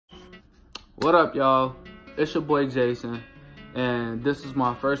What up, y'all? It's your boy Jason, and this is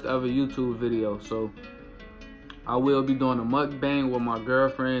my first ever YouTube video. So I will be doing a mukbang with my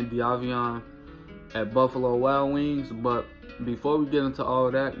girlfriend Diavion at Buffalo Wild Wings. But before we get into all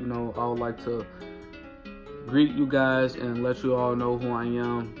that, I would like to greet you guys and let you all know who I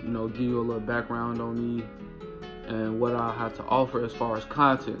am. Give you a little background on me and what I have to offer as far as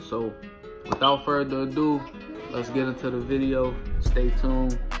content. So without further ado, let's get into the video. Stay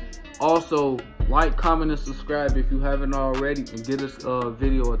tuned. Also, like, comment, and subscribe if you haven't already, and give this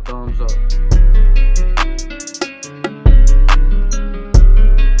video a thumbs up.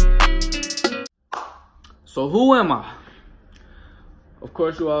 So who am I? Of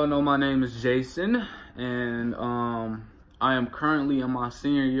course, you all know my name is Jason, and I am currently in my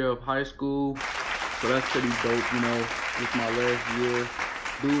senior year of high school, so that's pretty dope. It's my last year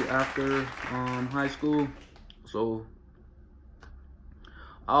due after high school, so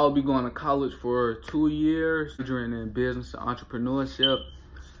I'll be going to college for 2 years, majoring in business and entrepreneurship.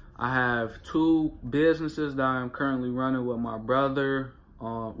 I have 2 businesses that I'm currently running with my brother,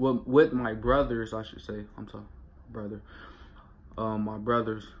 with my brothers, I should say. I'm sorry, brother. My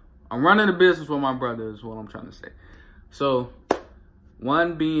brothers. I'm running a business with my brothers is what I'm trying to say. So,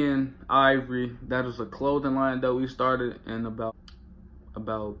 one being Ivory. That is a clothing line that we started in about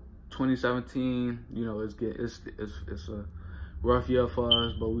 2017. It's a rough year for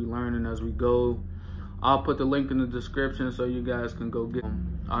us, but we learning as we go. I'll put the link in the description so you guys can go get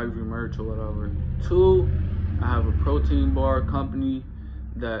Ivory merch or whatever. 2, I have a protein bar company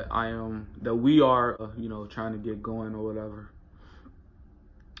that we are trying to get going or whatever.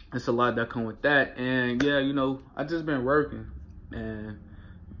 It's a lot that come with that. And yeah, I just been working and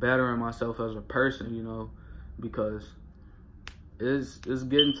bettering myself as a person, because it's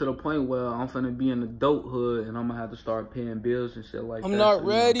getting to the point where I'm finna be in adulthood and I'm gonna have to start paying bills and shit like that. I'm not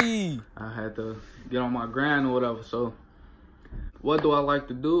ready. I had to get on my grind or whatever. So what do I like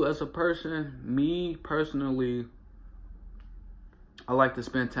to do as a person? Me personally, I like to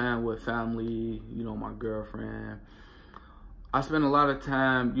spend time with family, my girlfriend. I spend a lot of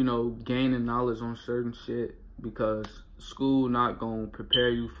time, gaining knowledge on certain shit, because school not gonna prepare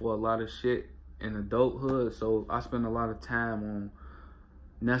you for a lot of shit in adulthood. So I spend a lot of time on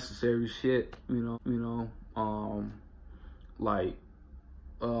necessary shit, like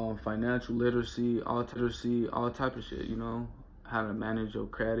financial literacy, all type of shit, how to manage your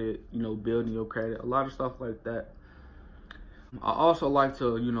credit, building your credit, a lot of stuff like that. I also like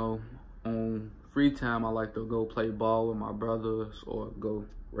to, on free time, I like to go play ball with my brothers or go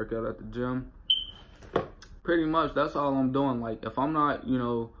work out at the gym. Pretty much that's all I'm doing. Like, if I'm not,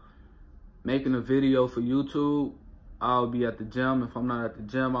 making a video for YouTube, I'll be at the gym. If I'm not at the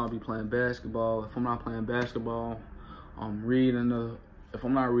gym, I'll be playing basketball. If I'm not playing basketball, I'm reading. If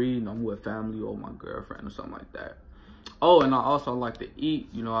I'm not reading, I'm with family or my girlfriend or something like that. Oh, and I also like to eat.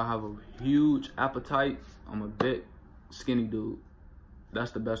 I have a huge appetite. I'm a big, skinny dude. That's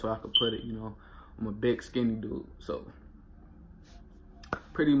the best way I could put it, I'm a big, skinny dude. So,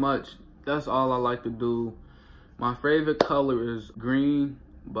 pretty much, that's all I like to do. My favorite color is green,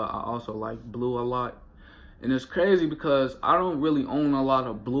 but I also like blue a lot. And it's crazy because I don't really own a lot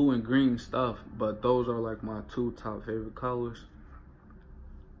of blue and green stuff, but those are like my 2 top favorite colors.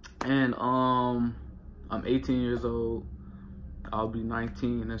 And I'm 18 years old. I'll be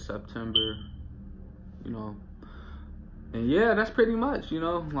 19 in September, And yeah, that's pretty much,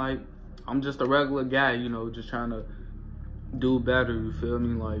 like, I'm just a regular guy, just trying to do better, you feel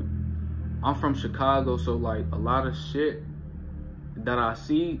me? Like, I'm from Chicago, so like a lot of shit that I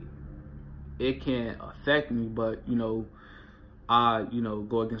see, it can affect me, but I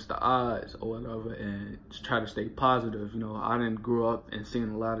go against the odds or whatever and just try to stay positive. I didn't grow up and seen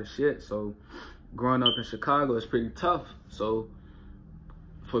a lot of shit, so growing up in Chicago is pretty tough. So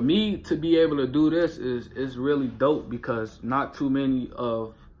for me to be able to do this is really dope, because not too many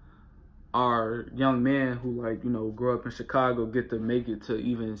of our young men who grow up in Chicago get to make it to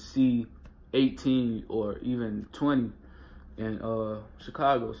even see 18 or even 20 in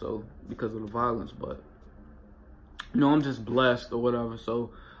Chicago, so because of the violence. But I'm just blessed or whatever,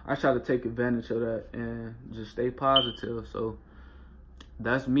 so I try to take advantage of that and just stay positive. So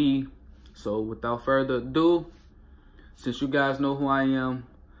that's me. So without further ado, since you guys know who I am,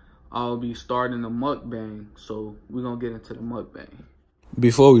 I'll be starting the mukbang. So we're gonna get into the mukbang.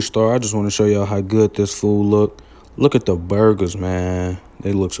 Before we start, I just want to show y'all how good this food look. Look at the burgers, man.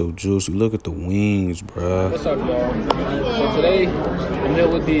 They look so juicy. Look at the wings, bruh. What's up, y'all? So today, I'm here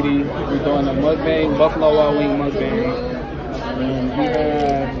with Didi. We're doing a mukbang, Buffalo Wild Wing mukbang. And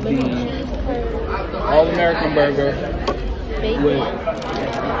we have the All-American burger with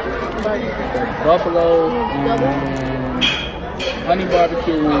burger. Buffalo and honey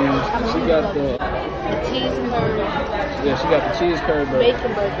barbecue wings. She got the Cheese curd. yeah, she got the cheese curd burger.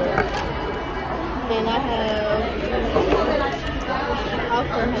 Bacon burger. Then I have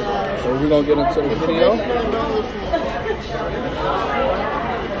Alfred has. So we're gonna get into the video.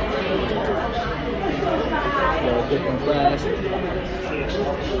 Get them fast.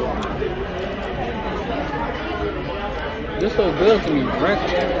 This so good to me,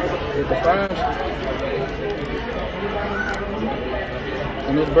 French with the fries.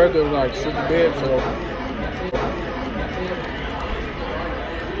 And this burger is like super big, so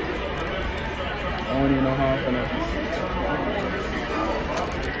I don't even know how I'm gonna.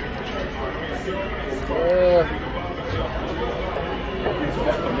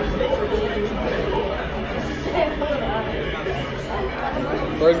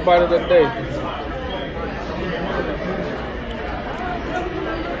 First bite of the day.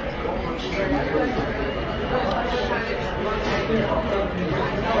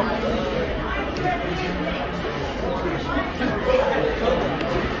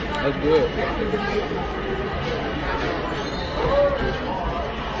 That's good.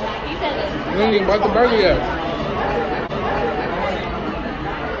 You didn't even bite the burger yet.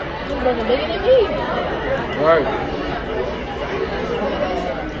 This burger bigger than me. Right.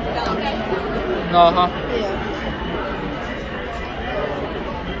 Uh-huh.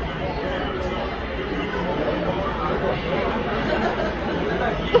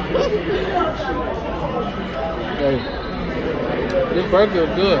 Yeah. Hey, this burger is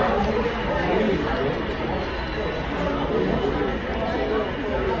good.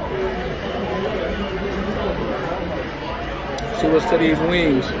 See what's to these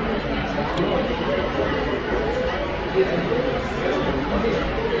wings.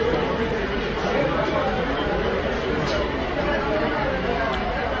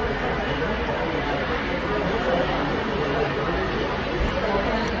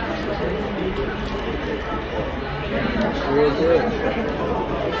 Real good.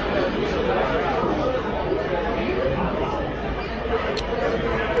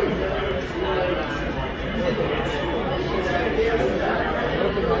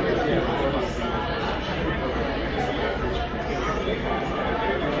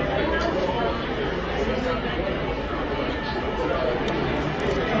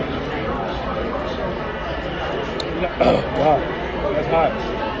 Wow, that's hot.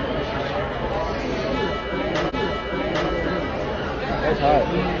 That's hot.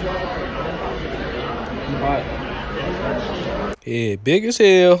 I'm hot. Yeah, big as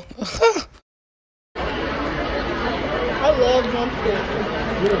hell. I love drumsticks.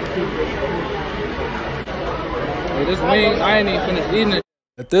 Hey, this wing, I ain't even finished eating it.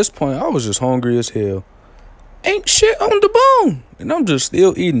 At this point, I was just hungry as hell. Ain't shit on the bone. And I'm just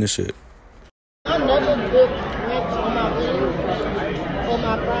still eating the shit. I never put ranch on my wings or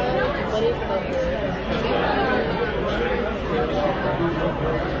my fries, but it's so good.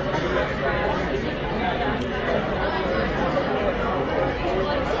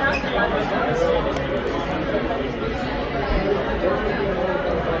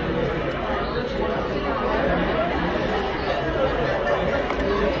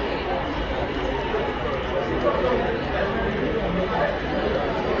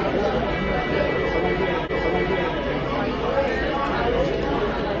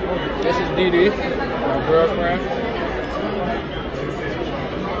 This is Dee Dee, my girlfriend.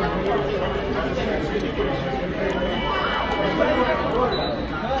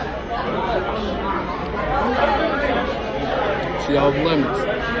 She off limits.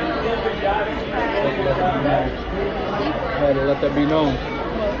 I had to let that be known.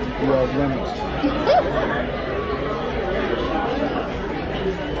 You off limits.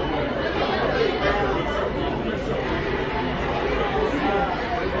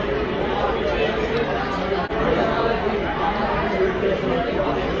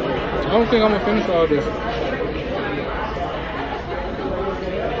 I don't think I'm gonna finish all this.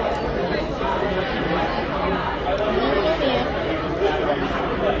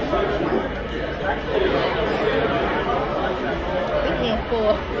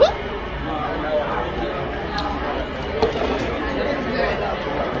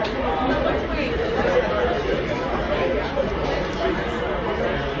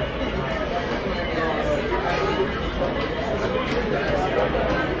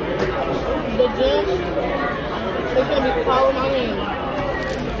 The gym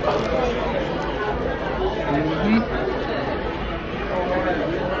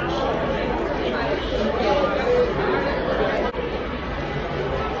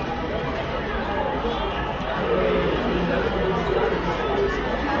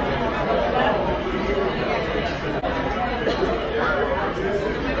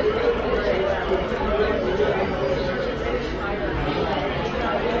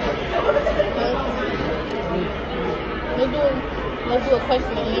to do a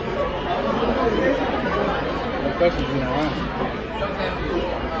question and answer. What questions you gonna ask?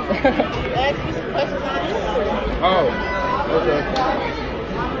 Ask you some questions and answer. Oh, okay.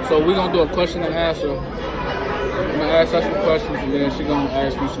 So we're gonna do a question and answer. I'm gonna ask her some questions and then she's gonna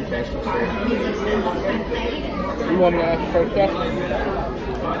ask me some questions. You want me to ask the first question?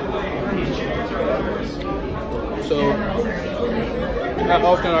 So, how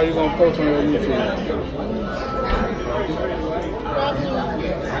often are you gonna post on your YouTube?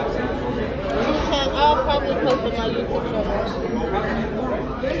 I'll probably post on my YouTube channel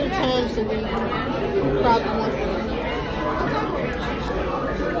 2 times a week. Probably once a week.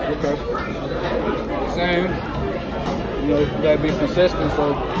 Okay. Same. You know, you gotta be consistent, so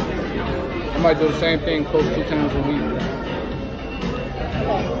I might do the same thing, post 2 times a week.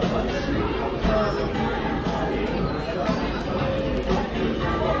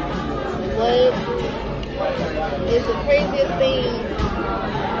 What is the craziest thing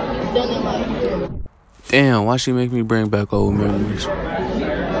you've done in life? Damn, why she make me bring back old memories?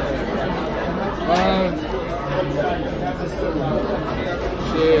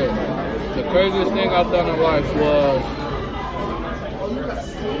 Shit. The craziest thing I've done in life was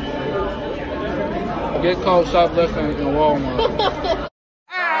get caught shoplifting in Walmart.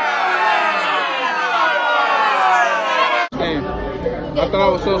 I thought I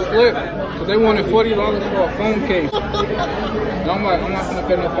was so slick, because they wanted $40 for a phone case. And I'm like, I'm not gonna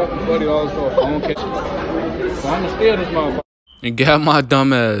pay no fucking $40 for a phone case. So I'm gonna steal this motherfucker. And got my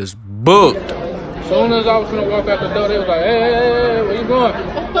dumb ass booked. As soon as I was gonna walk out the door, they was like, hey, where you going?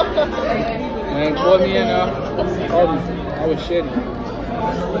 And pulled me in there. I was shitty.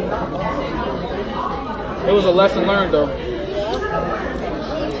 It was a lesson learned though.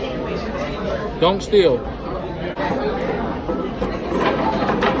 Don't steal.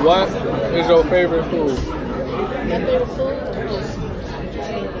 What is your favorite food? My favorite food?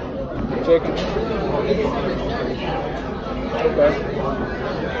 Chicken. Okay.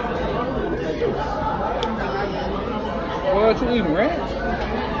 What you eating, ranch?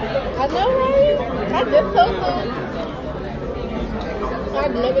 I know, right? I just told them.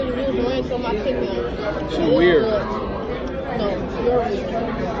 I've never used ranch on my chicken. She weird. No, you're weird.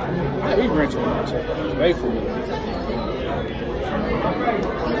 I eat ranch on my chicken. They food.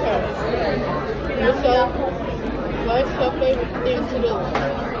 Okay. What's your favorite thing to do?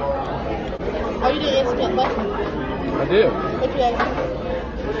 Oh, you didn't answer that question. I did. What you asked?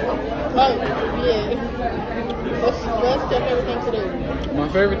 Oh, yeah. What's your favorite thing to do? My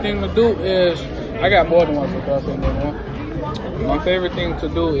favorite thing to do is, I got more than one favorite thing to do. My favorite thing to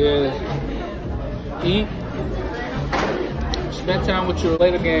do is eat, spend time with you,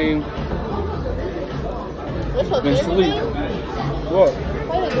 play the game, What's your and favorite sleep. thing? What?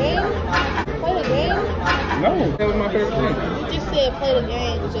 Play the game? Play the game? No, that was my favorite thing. You just said play the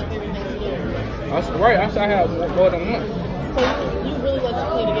game was your favorite thing to do. Right, I said I have more than one. So you really like to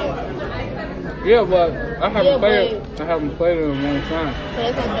play the game? Yeah, but I haven't played it in a long time. So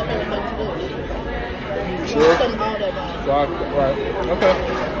that's not your favorite thing to do. Sure. You spend all that time. So right. Okay.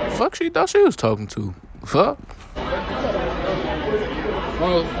 Fuck she thought she was talking to. Fuck.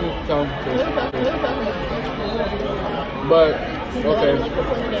 Well, but okay.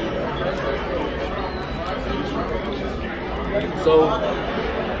 So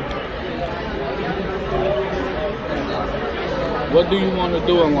what do you want to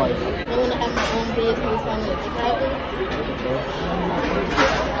do in life? I want to have my own business. I want to travel.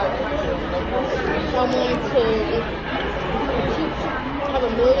 I want to have $1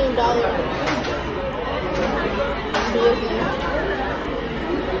 million business.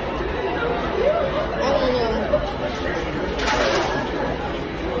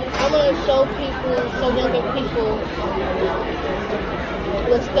 I want to show younger people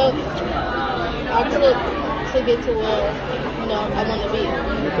the steps I took to get to where, I want to be.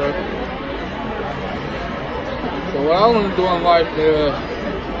 Okay. So what I want to do in life is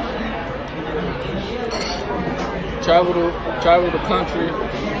travel the country,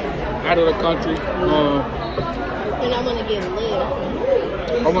 out of the country. And I want to get lit.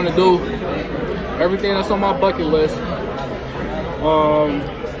 I want to do everything that's on my bucket list. And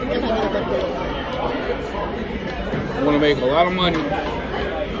I get a bucket list. I want to make a lot of money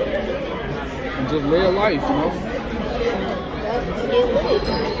and just live life, Get lit.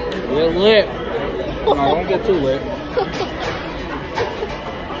 Get lit. No, don't get too lit.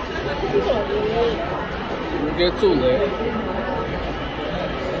 Don't get too lit.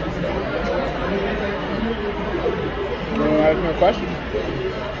 You want to ask me a question?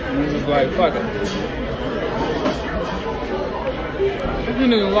 I'm just like, fuck it. I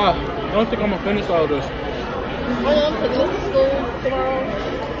didn't even lie. I don't think I'm going to finish all this. I know I'm taking this to school tomorrow.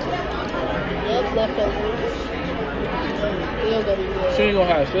 Yep, leftovers. Still gonna be good. She ain't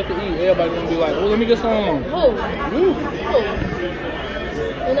gonna have shit to eat. Everybody gonna be like, oh, let me get some. Who? Woo.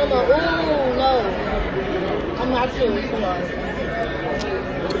 And I'm like, ooh, no. I'm not sure.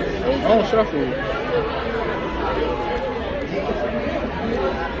 I don't share food.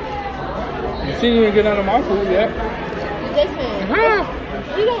 She didn't even get out of my food yet. Listen,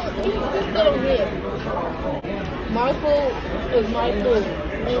 we still don't get. My food is my food.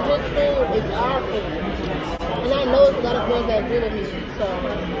 And his food is our food. And I know it's a lot of girls that agree with me, so.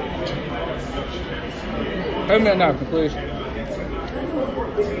 I meant not completion.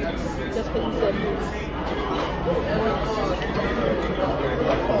 Just because you said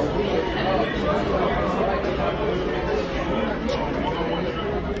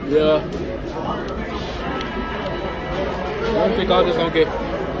yeah. I don't think I'm just gonna get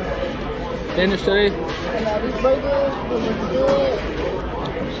finished today. yeah, these burgers, it was good.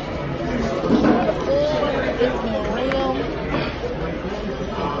 It's more real.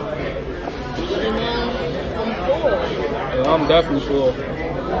 And now I'm full. Yeah, I'm definitely full.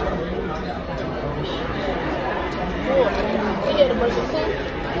 We get a burger too.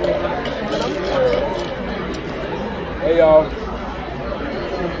 And I'm full. Hey y'all.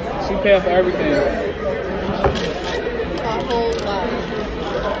 She paying for everything. My whole life.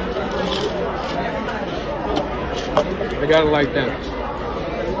 I got it like that.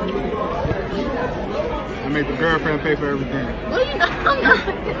 I made the girlfriend pay for everything. What are you not? I'm not.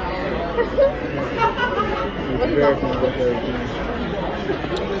 Made the girlfriend pay for everything.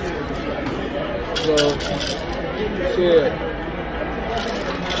 So, shit.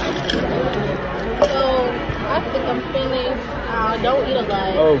 So, I think I'm finished. Don't eat a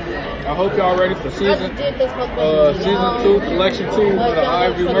lot. Oh, I hope y'all ready for season 2, collection 2 for the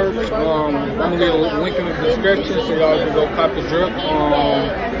Ivory merch. I'm gonna leave a link in the description so y'all can go cop the drip.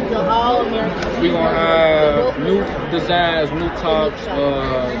 We gonna have new designs, new tops,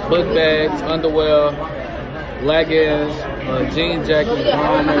 book bags, underwear, leggings, jean jackets,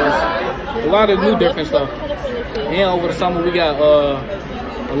 bombers, a lot of new different stuff. And over the summer we got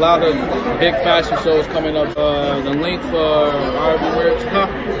a lot of big fashion shows coming up. The link for Ivory merch, huh?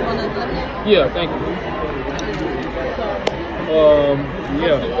 Yeah, thank you.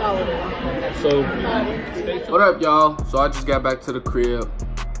 Yeah. So, what up, y'all? So I just got back to the crib.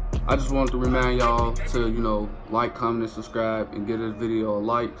 I just wanted to remind y'all to, you know, like, comment, and subscribe, and give this video a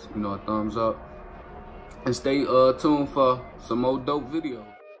like, you know, a thumbs up, and stay tuned for some more dope videos.